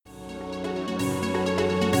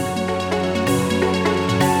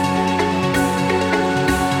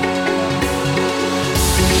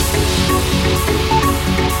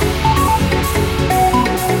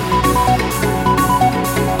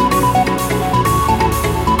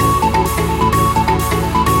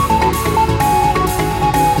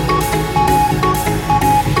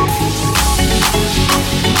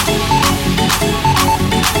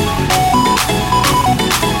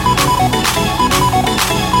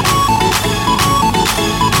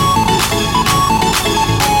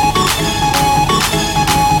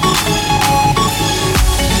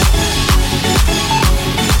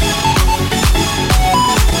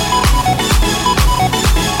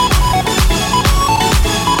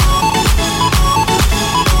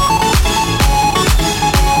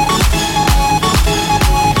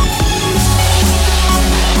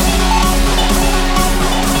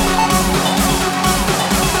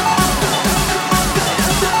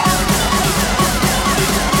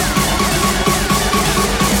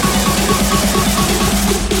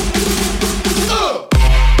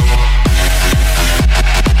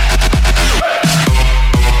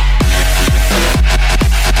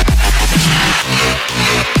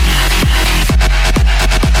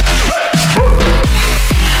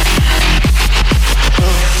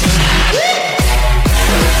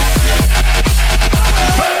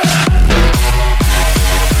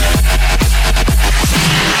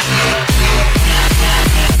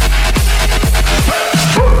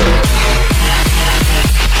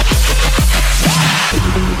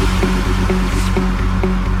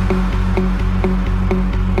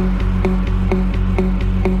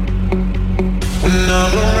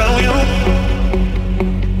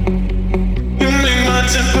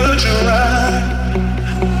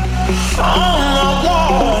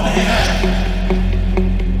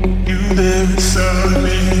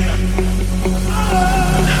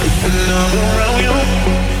I'm around you.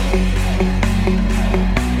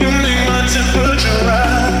 You make my temperature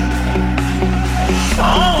rise.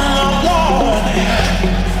 All I want is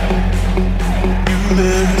you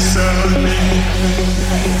there beside me.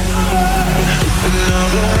 And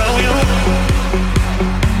I'm around you.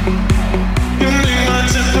 You make my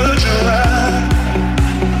temperature rise.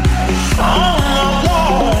 All I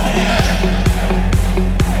want is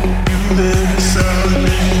you there beside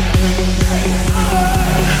me.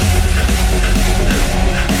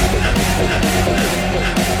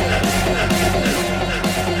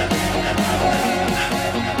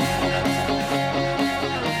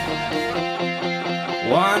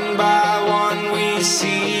 One by one we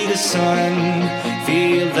see the sun,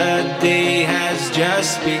 feel the day has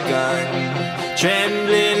just begun.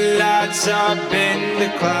 Trembling lights up in the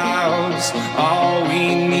clouds, all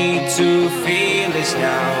we need to feel is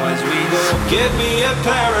now as we go. Give me a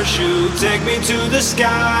parachute, take me to the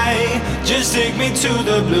sky, just take me to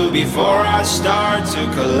the blue before I start to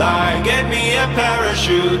collide. Get me a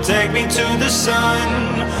parachute, take me to the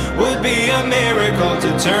sun, would be a miracle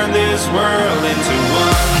to turn this world into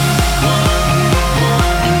one.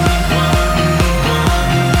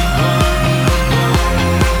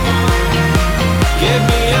 Give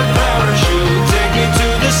me a parachute, take me to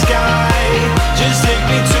the sky, just take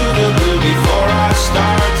me to the blue before I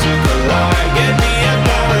start to collide. Get me a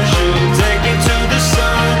parachute, take me to the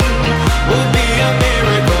sun, would be a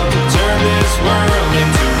miracle to turn this world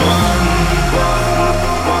into one.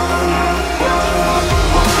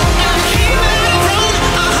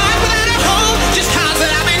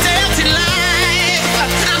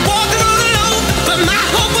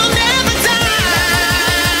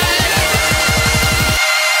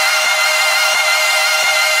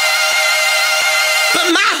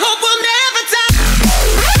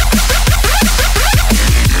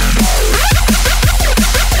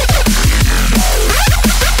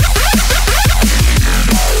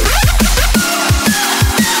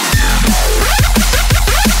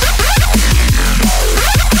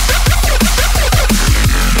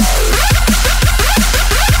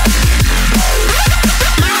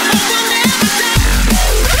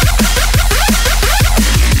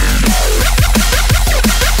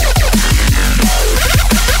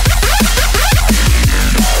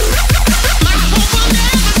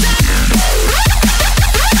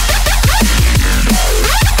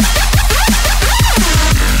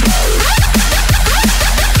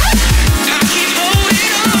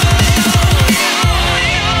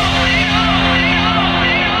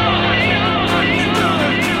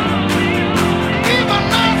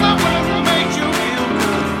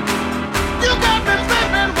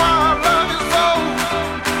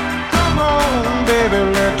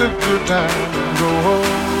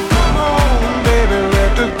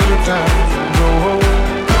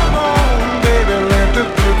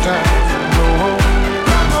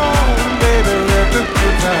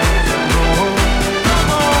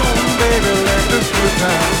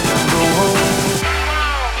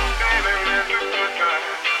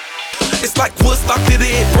 It's like Woodstock did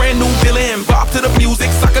it, brand new feeling. Bob to the music,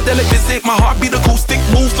 psychedelic visit. My heart beat acoustic,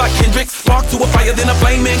 moves like Hendrix. Spark to a fire, then a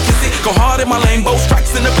flame and kiss it. Go hard in my lane, both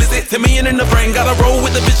strikes in the blizzard. Timmy in the brain, gotta roll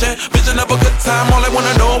with the vision. Vision of a good time, all I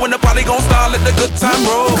wanna know when the party gon' start, let the good time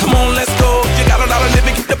roll. Come on, let's go. You got a lot of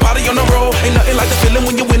living, keep the party on the road. Ain't nothing like the feeling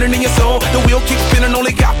when you're winning in your soul. The wheel keeps spinning,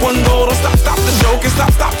 only got one goal. Don't stop, stop the show, can't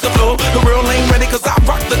stop, stop the flow. The real ain't ready, cause I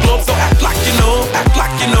rock the globe. So act like you know, act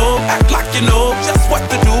like you know, act like you know just what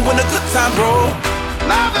to do when the good time roll.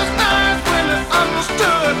 Love is nice when it's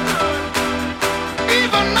understood.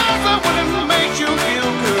 Even nicer when it makes you feel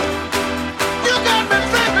good. You got me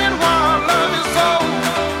tripping while love is so.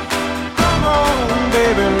 Come on,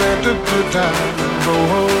 baby, let the good times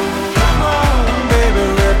roll. Come on, baby,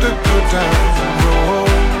 let the good times roll.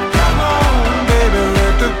 Come on, baby,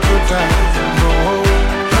 let the good times roll.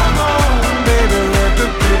 Come on, baby, let the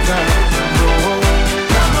good times roll.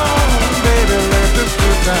 Come on, baby, let the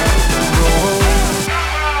good times roll.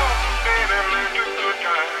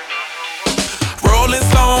 Rolling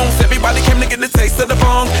songs, everybody came to get the taste of the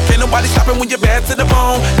bong. Can't nobody stopping when you're bad to the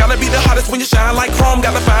bone. Gotta be the hottest when you shine like chrome.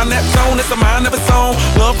 Gotta find that zone, it's a mind of its own.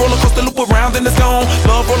 Love roller coaster, loop around in the zone.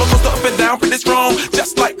 Love roller coaster up and down, pretty strong.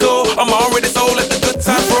 Just like gold, I'm already sold, let the good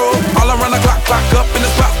time roll. All around the clock, clock up in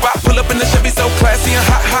the spot, spot. Pull up in the Chevy, so classy and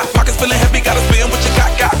hot, hot. Pockets feeling heavy, gotta spin what you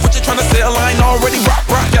got. What you tryna sell, I ain't already rock,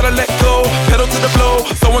 rock. Gotta let go, pedal to the flow.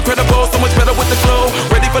 So incredible, so much better with the flow.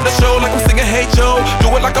 Ready for the show, like I'm singing Hey Joe.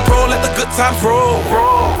 Do it like a pro, let the good times roll.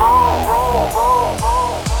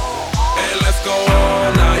 And let's go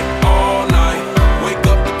all night, all night. Wake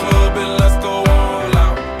up the club and let's go all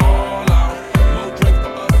out, all out. More drinks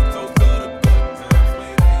for us, toast to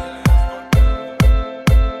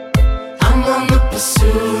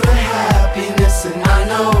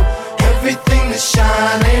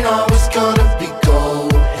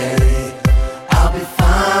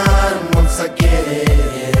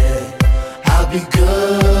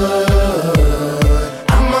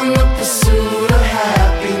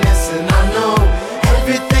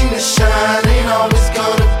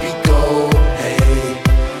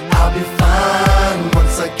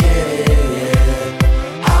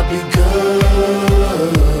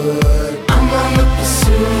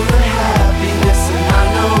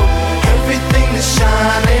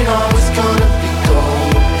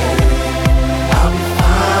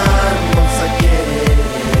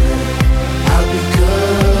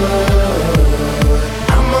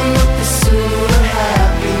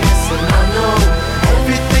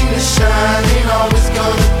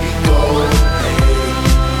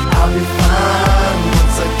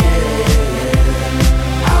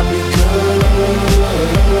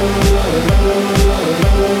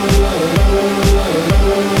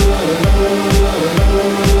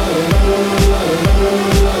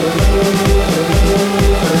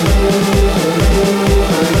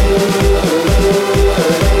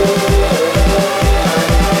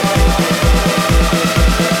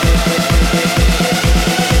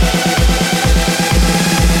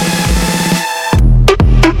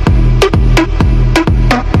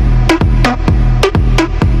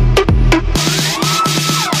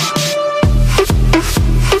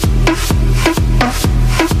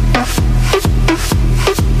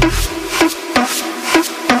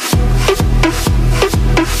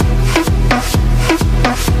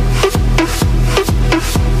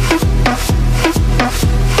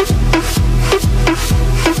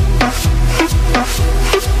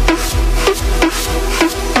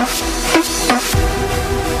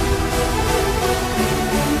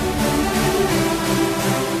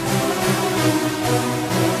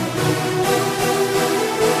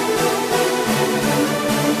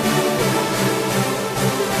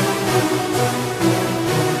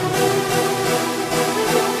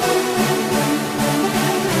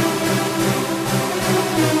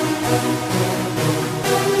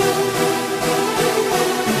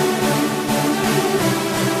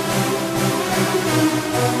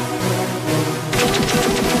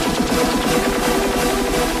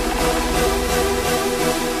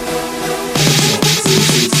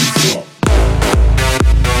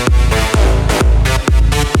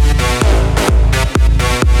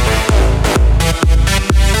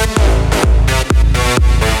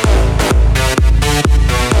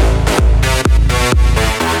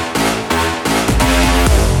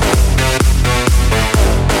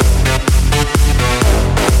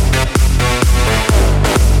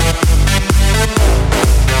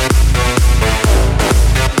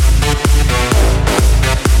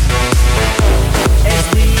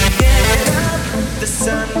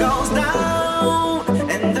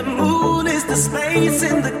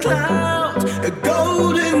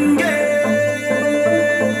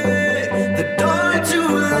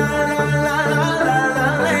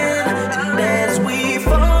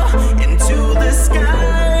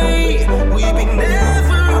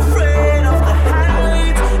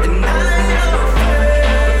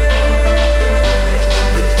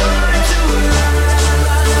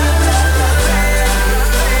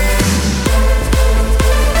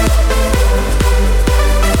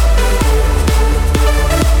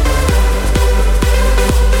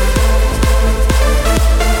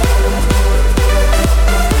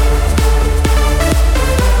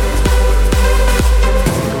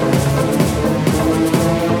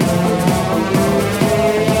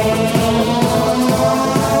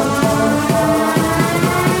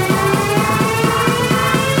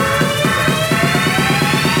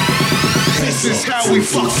we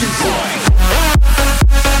fucking party.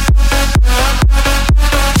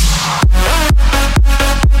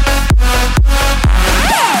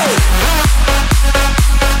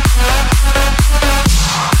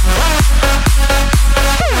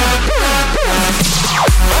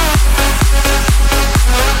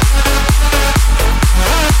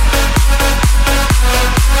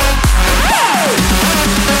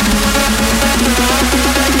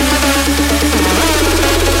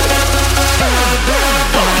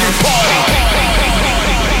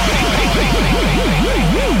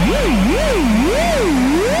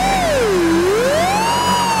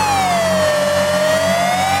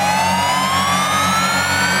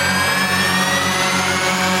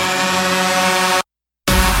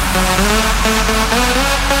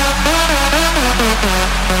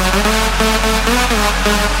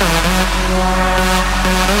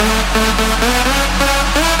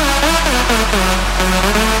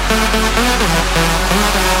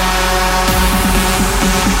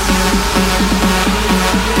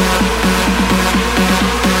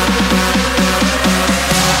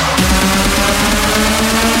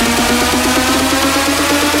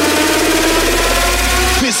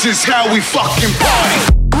 This is how we fucking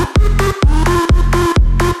party.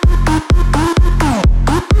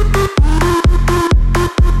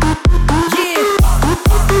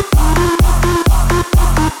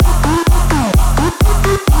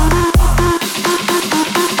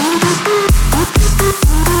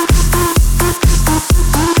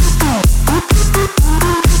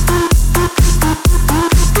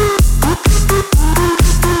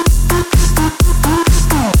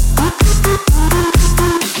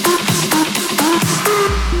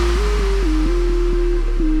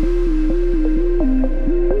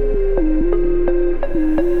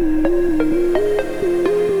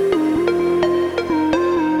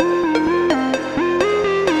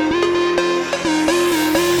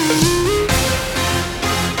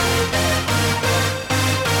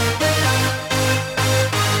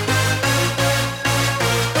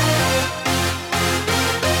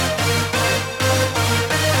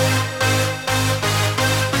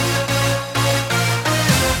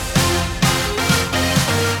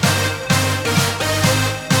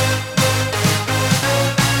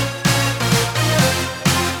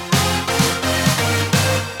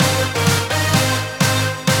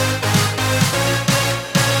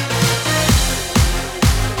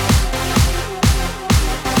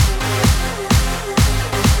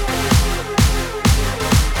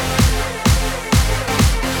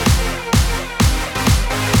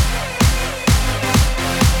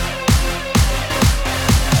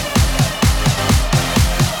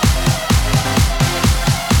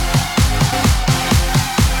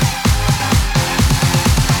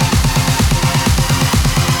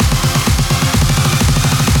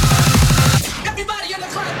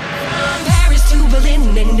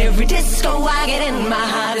 Every disco I get in, my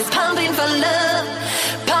heart is pumping for love,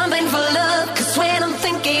 pumping for love. Cause when I'm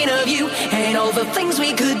thinking of you and all the things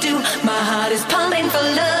we could do, my heart is pumping for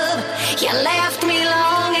love. You left me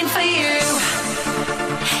longing for you.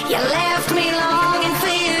 You left me longing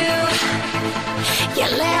for you. You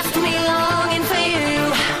left me longing for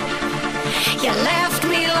you. You left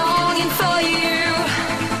me longing for you.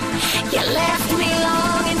 You left me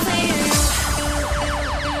longing for you.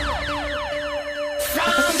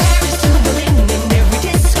 From Paris to Berlin, in every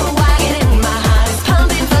disco I get in, my heart is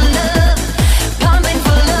pumping for love, pumping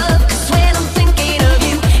for love. Cause when I'm thinking of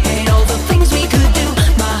you and all the things we could do,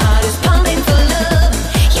 my heart is pumping for love.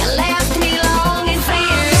 You left me longing for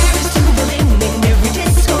you. Paris to Berlin, in every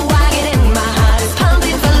disco I get in, my heart is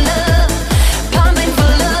pumping for love, pumping for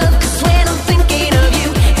love. Cause when I'm thinking of you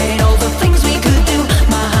and all the things we could do,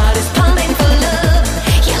 my heart is pumping for love.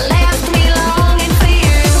 You left me longing for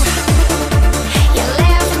you. You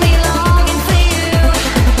left me longing for you.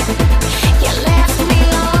 You left me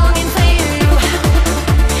longing for you.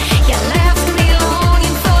 You left me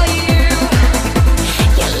longing for you.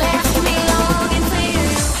 You left me longing for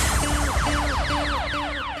you.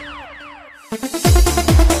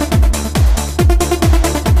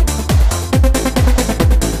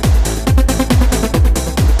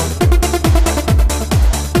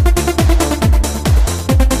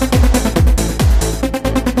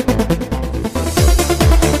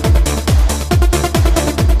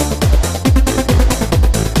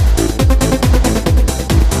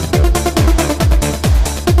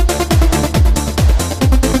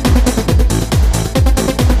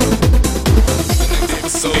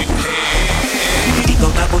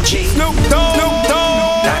 Eagle Double G. Snoop Dogg.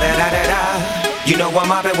 Da da da da da. You know I'm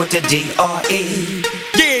mobbing with the D.R.E.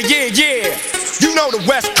 Yeah. You know the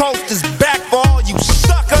West Coast is back for all you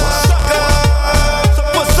suckers.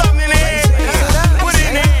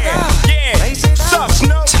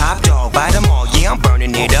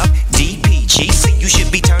 burning it up. DPGC, you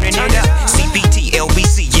should be turning it up. CPT,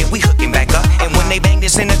 LBC, yeah, we hooking back up. And when they bang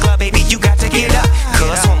this in the club, baby, you got to get up.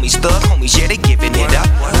 Cuz homies, thug homies, yeah, they giving it up.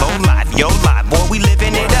 Low life, yo life, boy, we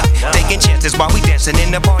living it up. Taking chances while we dancing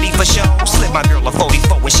in the party for show. Slip my girl a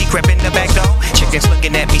 44 when she crept in the back door. Chickens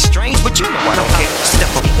looking at me strange, but you know I don't care. Step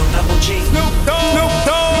up, Eagle Double G. Snoop Dogg. Snoop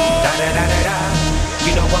Dogg. Da da da da da.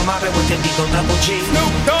 You know I'm mobbing with the Eagle Double G. Snoop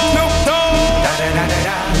Dogg. Snoop Dogg. Da da da da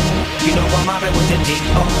da. You know I'm mobbing with the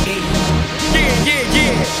D.O.E. Yeah, yeah,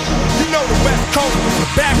 yeah. You know the West Coast is the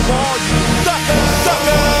back for all you suckers,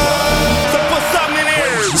 suckers. So put something in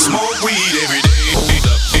there. Smoke weed every day.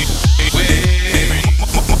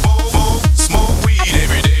 Smoke weed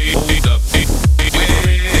every day.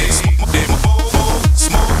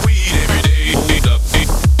 Smoke weed every day.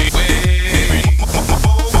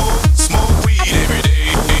 Smoke weed every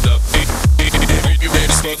day. You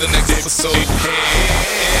ready for the next episode?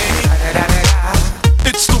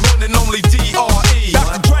 It's the one and only D.R.E.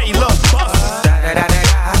 Dr. Dre, Love Bus.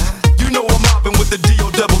 You know I'm mobbing with the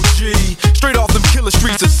D.O.G. Straight off them killer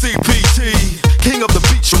streets of CPT. King of the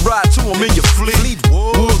beach, you ride to him in your fleet.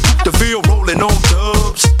 Wood, the Ville rolling on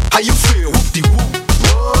dubs. How you feel? Whoop-de-whoop.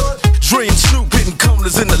 What? Dre and Snoop hitting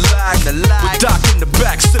corners in the lag. With Doc in the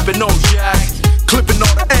back, sipping on yak. Clipping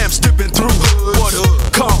all the amps, dipping through hoods.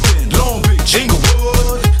 Compton, Long Beach,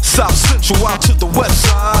 Inglewood. South Central out to the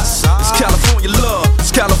west side. It's California love,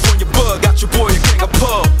 it's California bug. Got your boy a gang of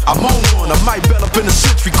pub. I'm on one, I might bell up in the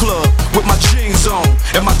Century Club. With my jeans on,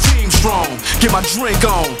 and my team strong. Get my drink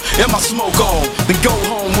on, and my smoke on. Then go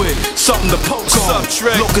home with something to poke on.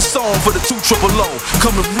 Locust on for the 2 triple O.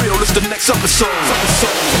 Coming real, it's the next episode.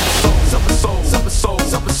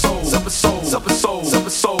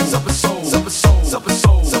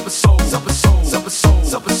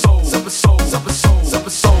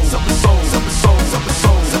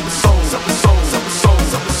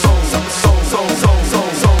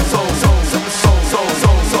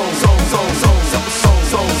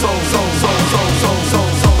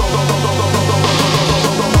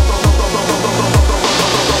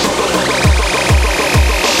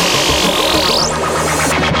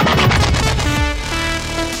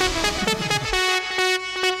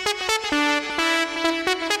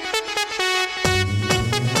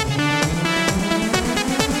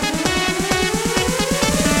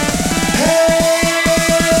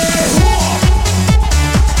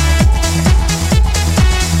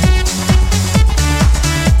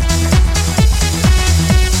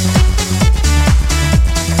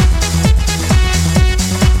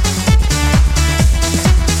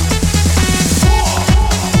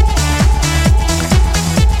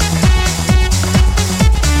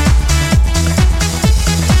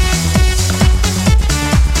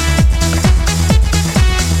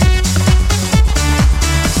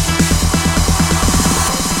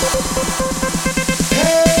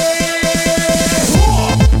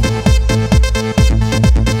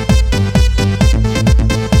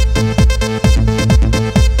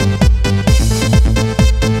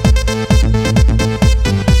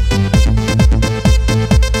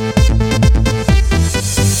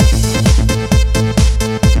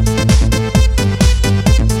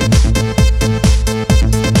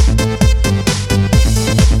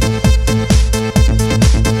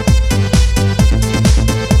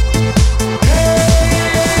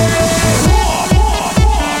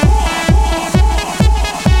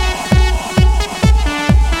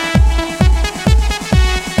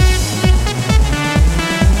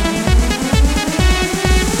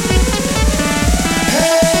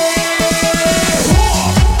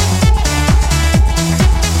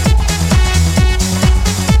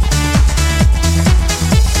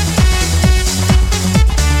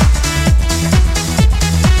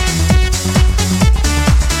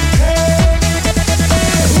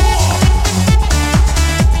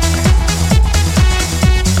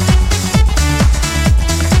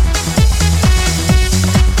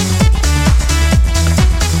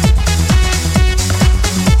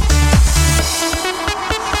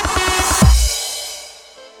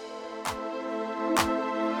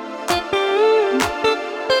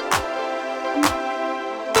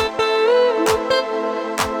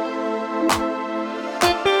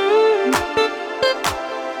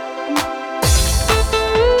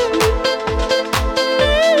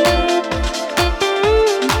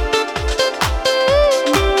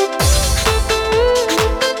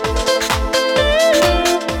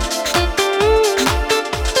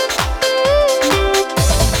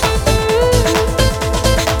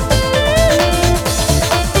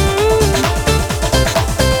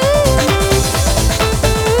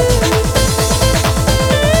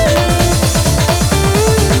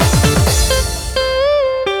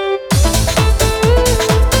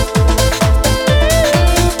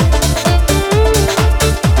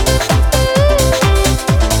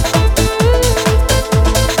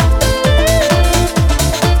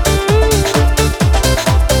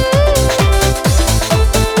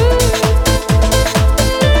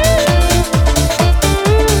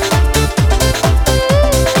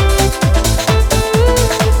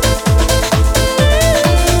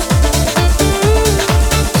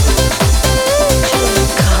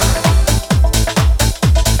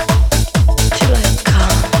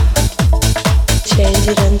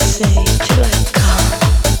 Change it and say till I come.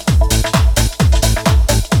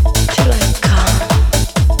 Till I come.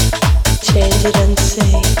 Change it and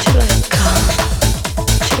say till I come.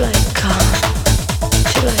 Till I come.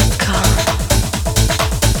 Till I come.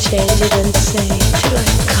 Change it and say till I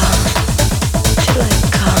come. Till I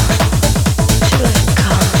come. Till I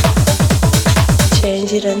come.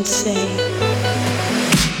 Change it and say.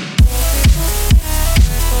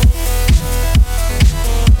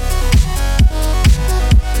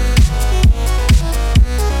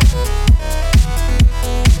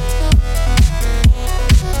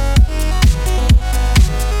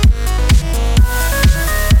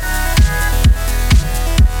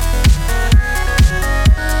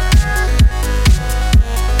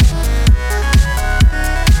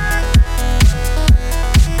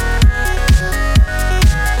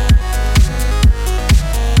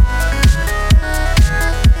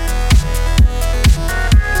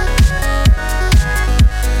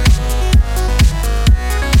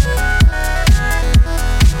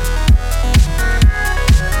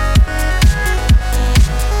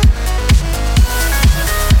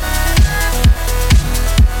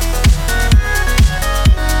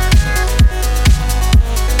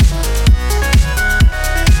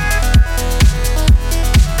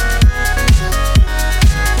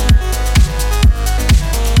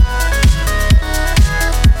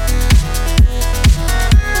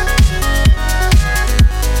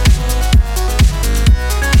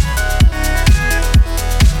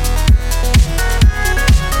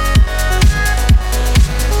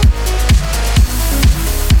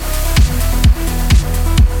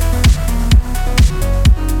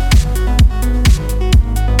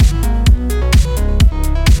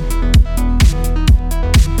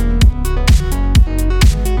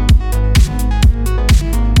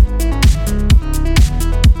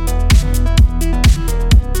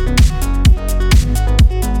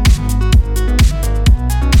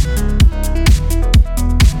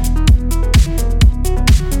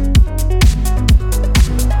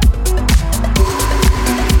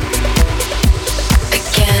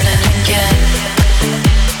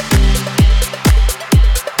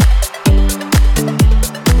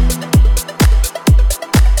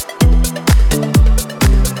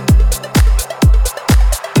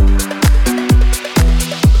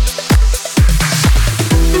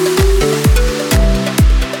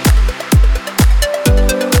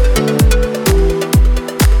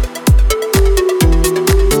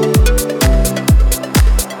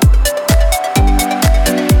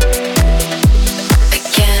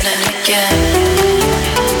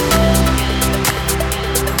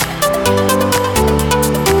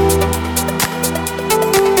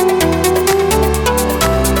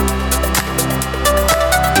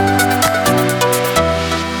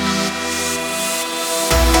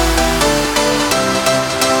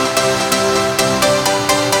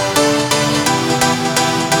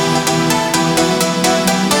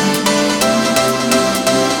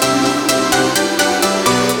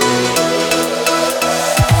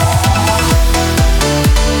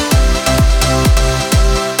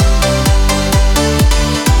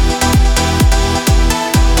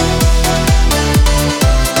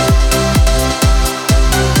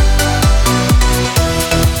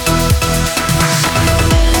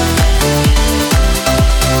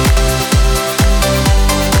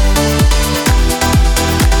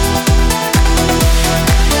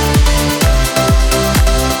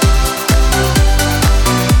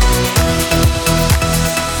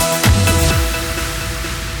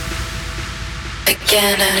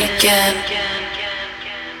 Again and again.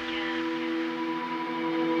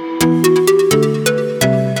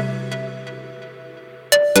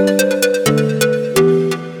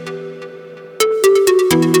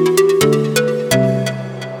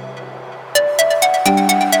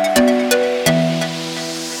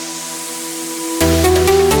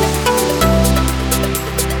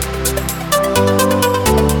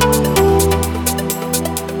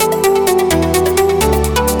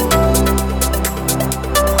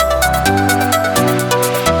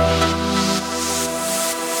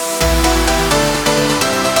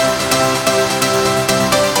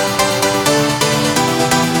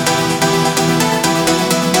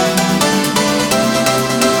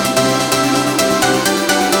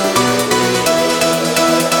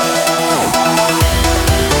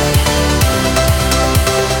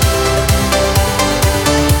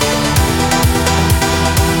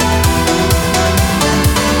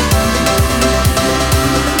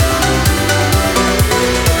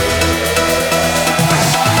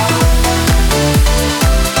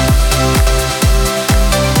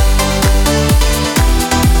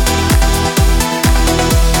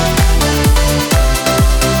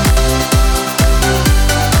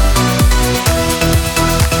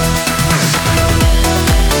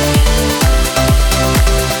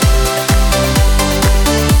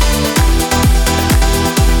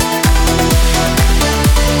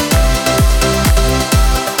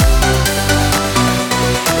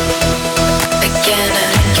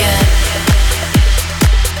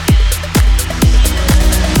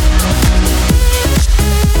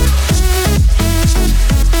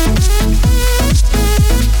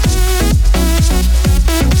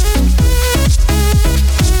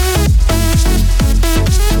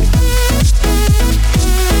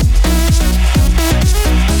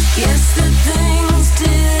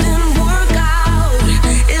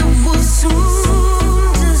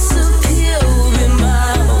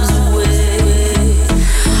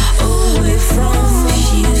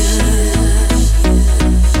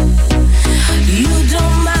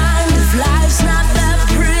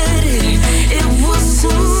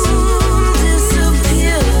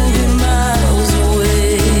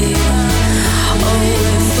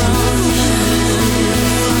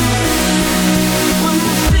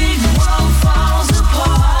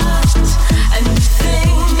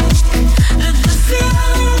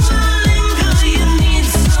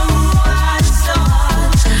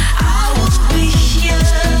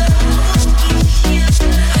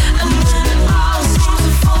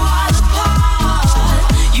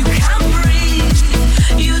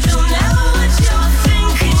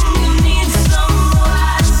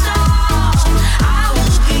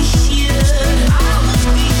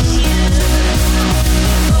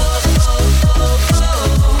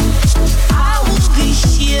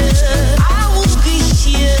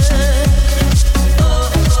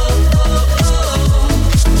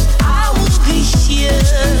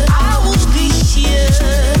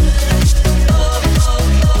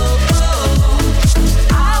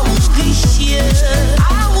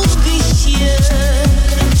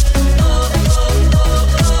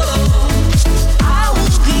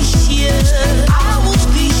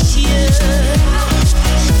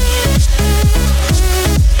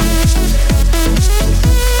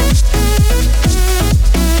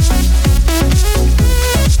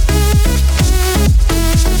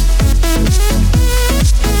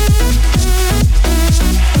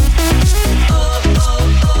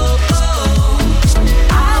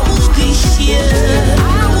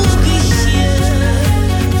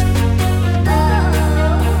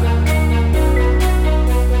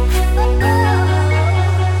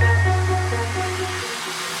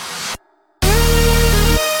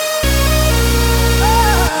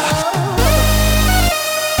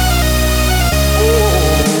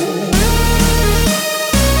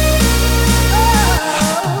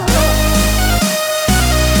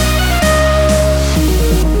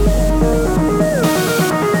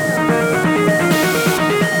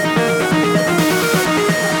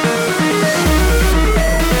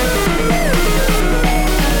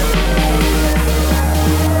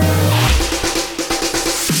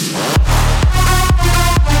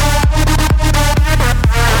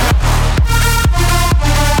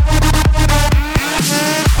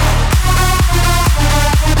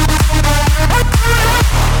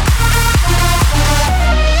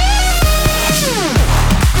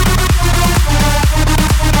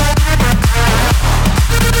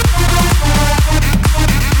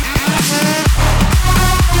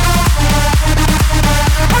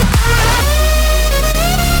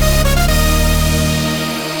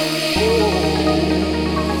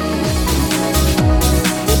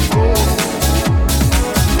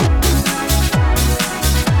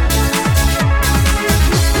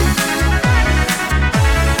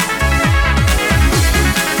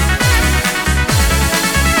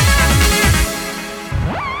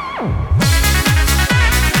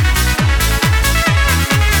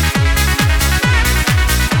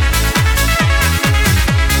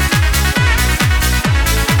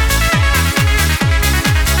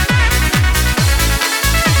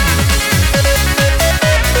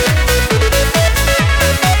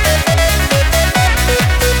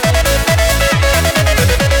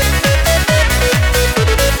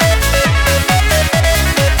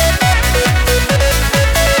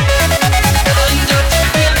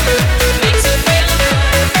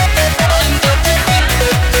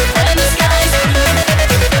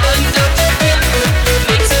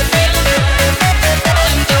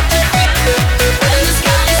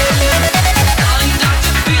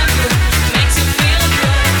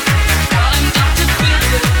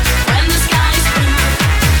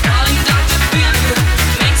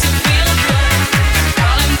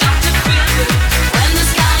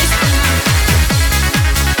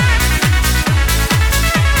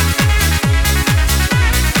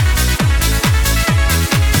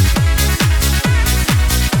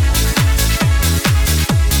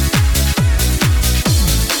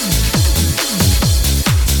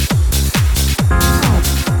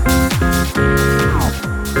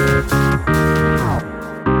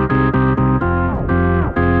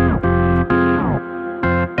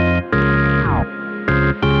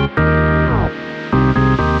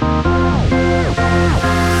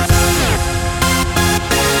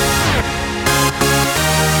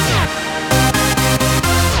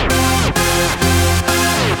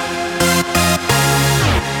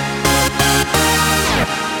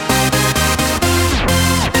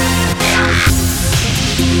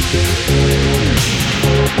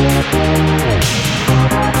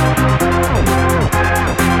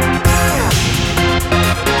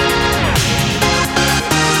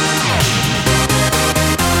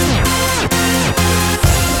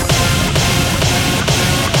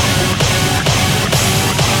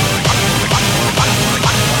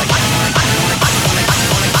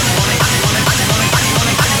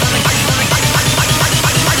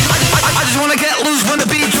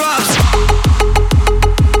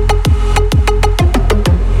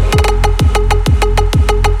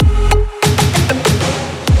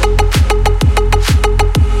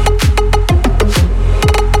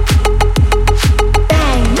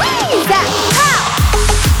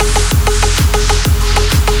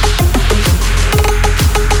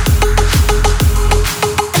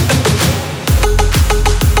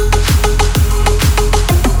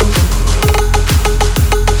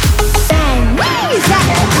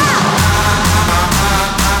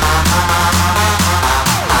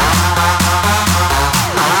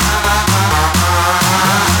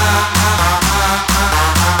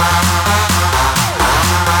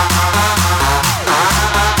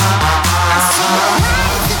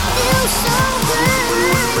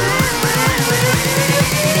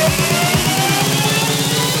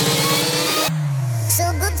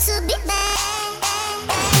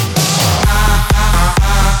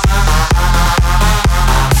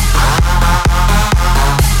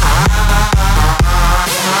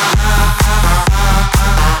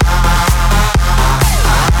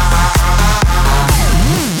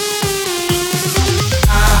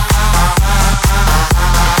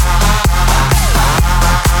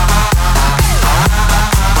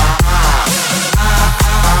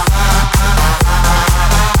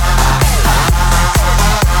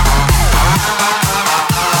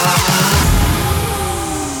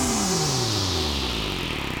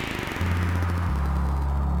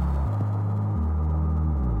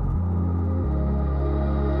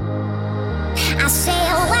 I say,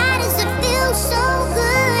 why does it feel so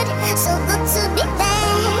good to be there?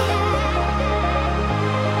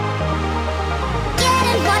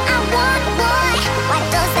 Getting what I want, boy. Why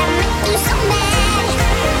does that make you so mad?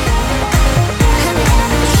 I'm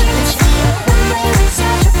having to feel one way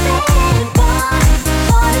inside your bed,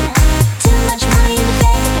 boy. Too much money in the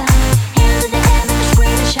bank account. Hand to the air, make a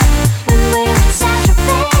screenshot. When we're inside your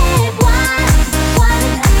bed, why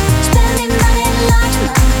spending money in a large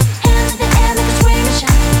amount? Hand to the air, make a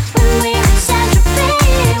screenshot. When we're inside your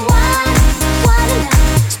bed, why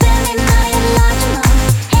spending money in a large amount?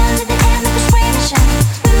 Hand to the air, make a screenshot.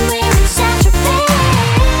 When we're inside your bed.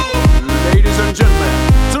 Ladies and gentlemen,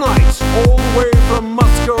 tonight, all the way from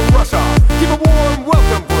Moscow, Russia, give a warm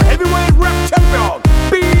welcome for heavyweight rap champion,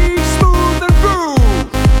 Be Smooth and Groove.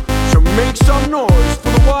 So make some noise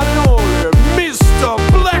for the one and only Mr.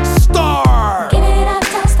 Black Star. Give it up,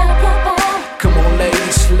 don't stop your body. Come on,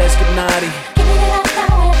 ladies, let's get naughty. Give it up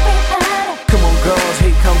now, everybody. Come on, girls,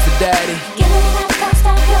 here comes the daddy. Give it up, don't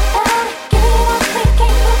stop your body. Give it up, we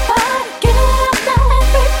came to party. Give it up now,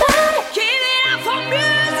 everybody. Give it up for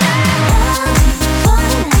music.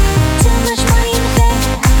 Too much money in the bank.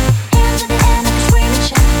 Hand to the air, make a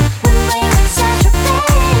screenshot. When we're inside your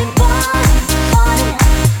bed, boy.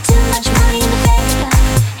 Too much money in the bank.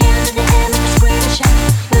 Hand to the air, make a screenshot.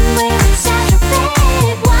 When we're inside your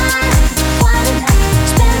bed, why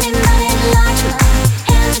spending money in a large amount?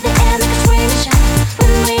 Hand to the air, make a screenshot.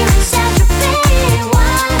 When we're inside your bed,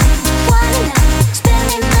 why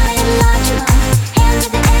spending money in a large amount? Hand to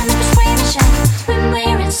the air, make a screenshot. When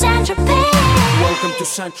we're inside your bed. Welcome to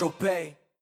Central Bay.